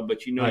perfect, but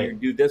Right. you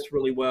do this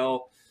really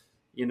well,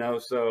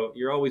 so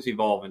you're always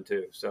evolving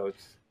too. So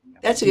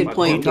That's a good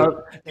point.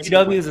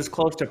 PW is as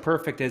close to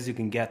perfect as you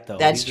can get, though.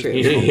 That's true.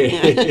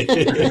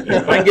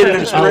 if I can get it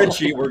in a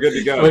spreadsheet, we're good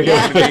to go. If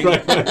I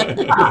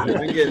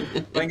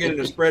can get it in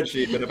a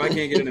spreadsheet, but if I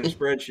can't get it in a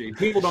spreadsheet,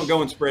 people don't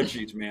go in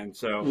spreadsheets, man.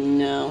 So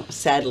no,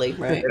 sadly,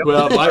 right.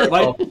 Well,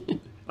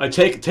 my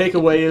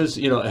takeaway is,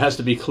 it has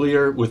to be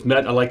clear with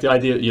I like the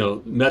idea,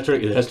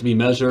 metric. It has to be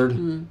measured.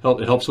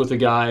 It helps with the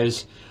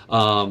guys.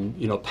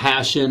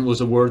 Passion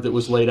was a word that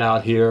was laid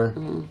out here.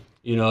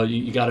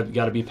 You got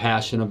to be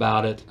passionate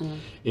about it,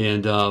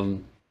 and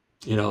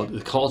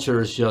the culture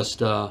is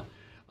just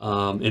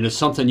and it's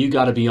something you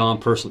got to be on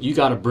personally. You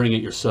got to bring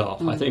it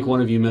yourself. I think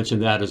one of you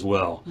mentioned that as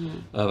well.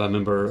 I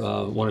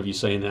remember one of you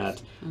saying that.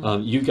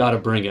 You got to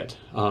bring it.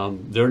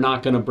 They're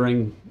not going to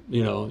bring.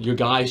 Your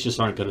guys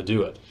just aren't going to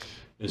do it.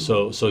 And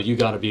so you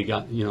got to be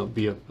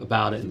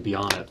about it and be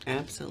on it.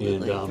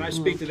 Absolutely. And, can I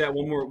speak to that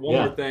one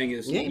more thing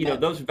is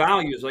those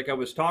values like I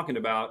was talking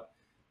about.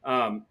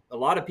 A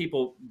lot of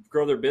people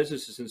grow their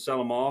businesses and sell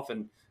them off,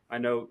 and I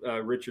know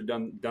Richard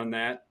done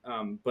that.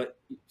 But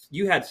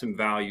you had some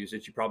values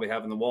that you probably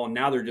have on the wall, and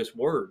now they're just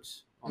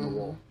words on the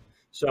wall.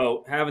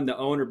 So having the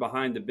owner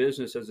behind the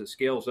business as it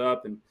scales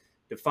up and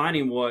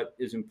defining what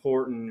is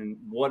important and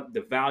what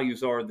the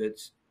values are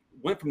that's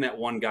went from that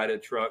one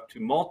guided truck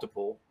to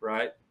multiple,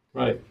 right?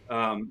 Right.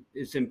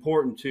 It's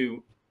important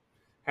to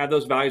have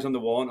those values on the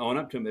wall and own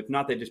up to them. If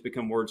not, they just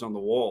become words on the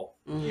wall.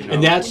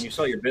 And that's when you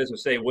sell your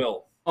business, they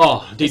will.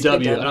 Oh,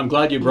 DW, and I'm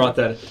glad you brought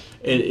that.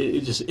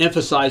 It just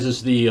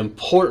emphasizes the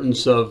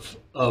importance of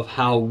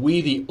how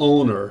we, the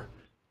owner,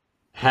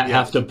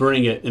 have to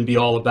bring it and be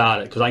all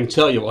about it. Because I can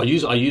tell you, I'll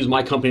use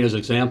my company as an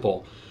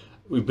example.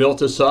 We built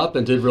this up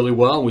and did really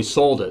well, and we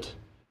sold it.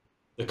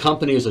 The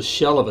company is a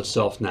shell of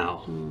itself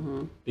now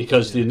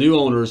because the new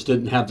owners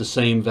didn't have the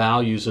same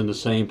values and the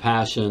same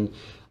passion,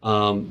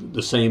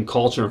 the same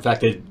culture. In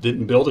fact, they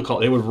didn't build a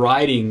culture. They were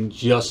riding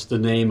just the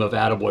name of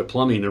Attaboy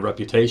Plumbing, their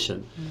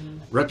reputation.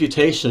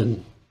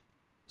 Reputation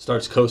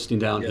starts coasting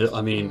downhill. Yes.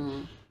 I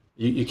mean,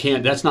 you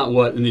can't. That's not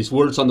what. And these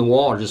words on the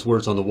wall are just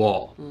words on the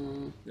wall.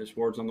 There's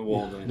words on the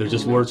wall. Yeah, they're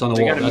just words on the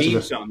they wall. They got to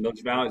mean something.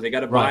 Those values. They got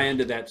to buy Right.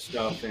 into that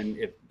stuff. And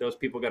if those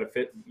people got to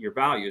fit your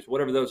values,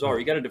 whatever those are,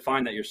 you got to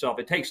define that yourself.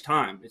 It takes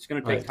time. It's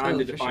going to take time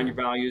to define your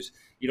values.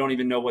 You don't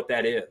even know what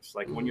that is.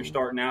 Like when you're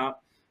starting out,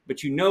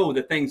 but you know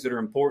the things that are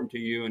important to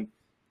you and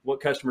what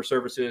customer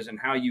service is and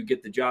how you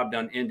get the job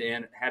done end to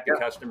end, happy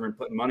customer and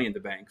putting money in the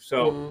bank.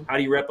 So how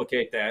do you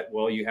replicate that?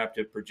 Well, you have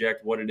to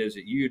project what it is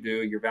that you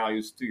do, your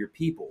values through your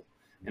people,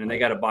 and they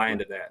got to buy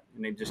into that,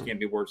 and they just can't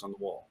be words on the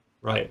wall.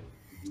 Right.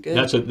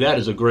 Good. That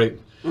is a great.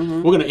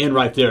 We're going to end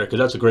right there because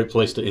that's a great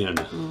place to end.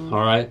 All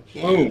right.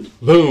 Yeah. Boom.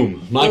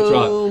 Boom. Mic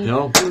drop. Boom. You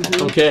know.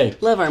 Okay.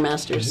 Love our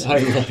masters. I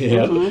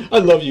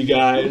love you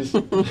guys.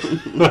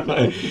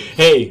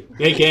 hey,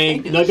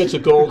 gang, nuggets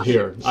of gold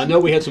here. I know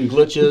we had some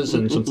glitches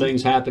and some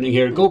things happening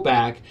here. Go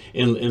back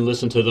and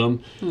listen to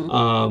them.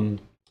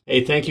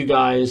 Hey, thank you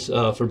guys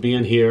for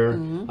being here.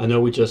 I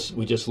know we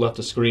just left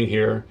the screen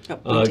here.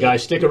 Oh,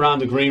 guys, stick around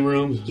the green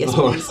room. Yes,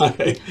 please.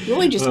 Right.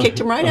 We just kicked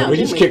him right out. We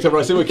just kicked him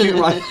right. We kicked him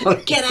right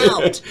out. Get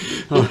out.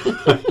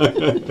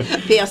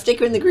 Yeah, stick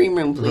her in the green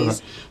room,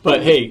 please.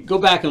 But hey, go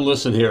back and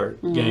listen here,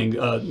 gang.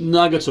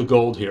 Nuggets of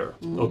gold here.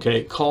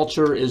 Okay,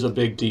 culture is a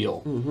big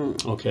deal.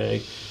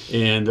 Okay,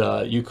 and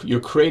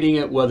you're creating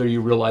it whether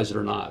you realize it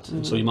or not.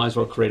 And so you might as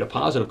well create a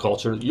positive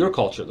culture, your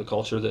culture, the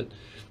culture that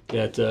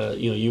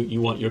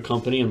you want your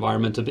company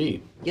environment to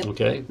be. Yep.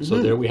 Okay,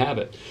 so there we have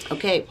it.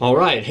 Okay. All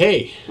right.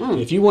 Hey,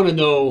 if you want to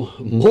know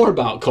more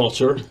about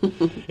culture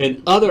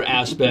and other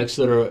aspects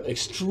that are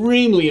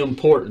extremely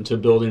important to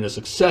building a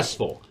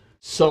successful,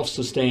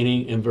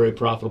 self-sustaining, and very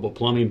profitable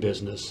plumbing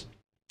business,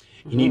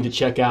 you need to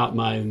check out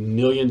my $1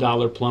 Million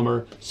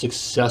Plumber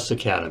Success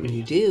Academy.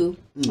 You do.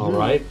 All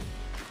right.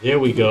 There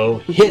we go.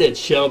 Hit it,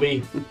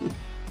 Shelby.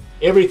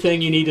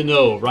 Everything you need to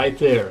know right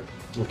there.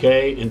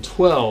 Okay, in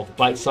 12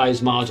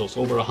 bite-sized modules,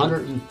 over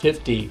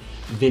 150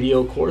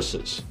 video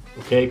courses,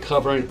 okay,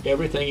 covering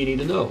everything you need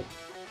to know.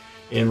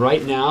 And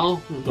right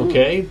now,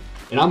 okay,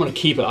 and I'm going to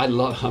keep it. I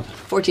love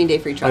 14-day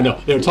free trial. I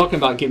know. They were talking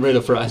about getting rid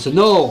of it. I said,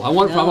 no, I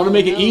want to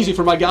make it easy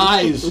for my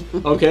guys.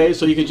 Okay,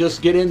 so you can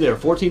just get in there.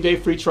 14-day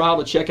free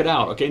trial to check it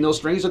out. Okay, no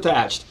strings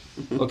attached.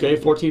 Okay,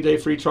 14-day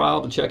free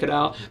trial to check it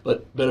out.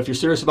 But if you're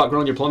serious about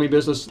growing your plumbing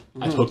business,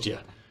 I've hooked you.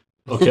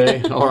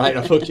 Okay, all right,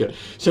 I've hooked you.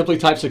 Simply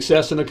type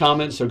success in the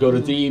comments or go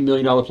to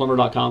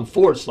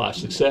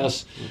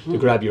themilliondollarplumber.com/success to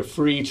grab your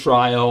free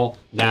trial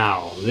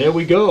now. There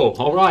we go.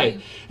 All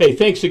right. Hey,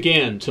 thanks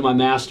again to my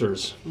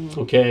masters.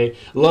 Okay,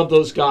 love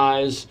those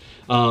guys.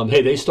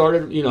 Hey, they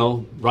started,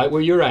 right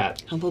where you're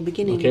at. Humble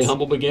beginnings. Okay,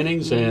 humble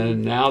beginnings,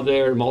 and now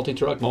they're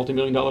multi-truck,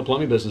 multi-million-dollar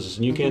plumbing businesses,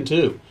 and you can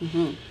too.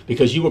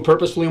 Because you were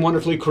purposefully and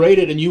wonderfully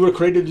created, and you were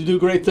created to do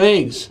great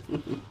things.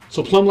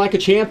 So plumb like a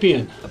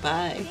champion.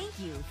 Bye-bye. Thank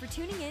you for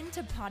tuning in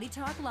to Potty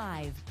Talk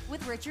Live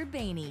with Richard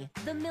Bainey,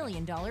 the $1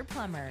 Million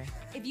Plumber.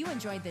 If you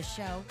enjoyed this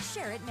show,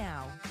 share it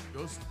now.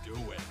 Just do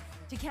it.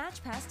 To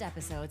catch past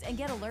episodes and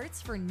get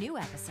alerts for new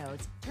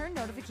episodes, turn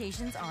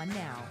notifications on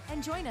now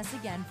and join us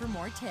again for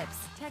more tips,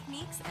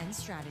 techniques, and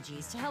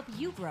strategies to help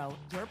you grow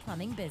your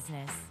plumbing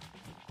business.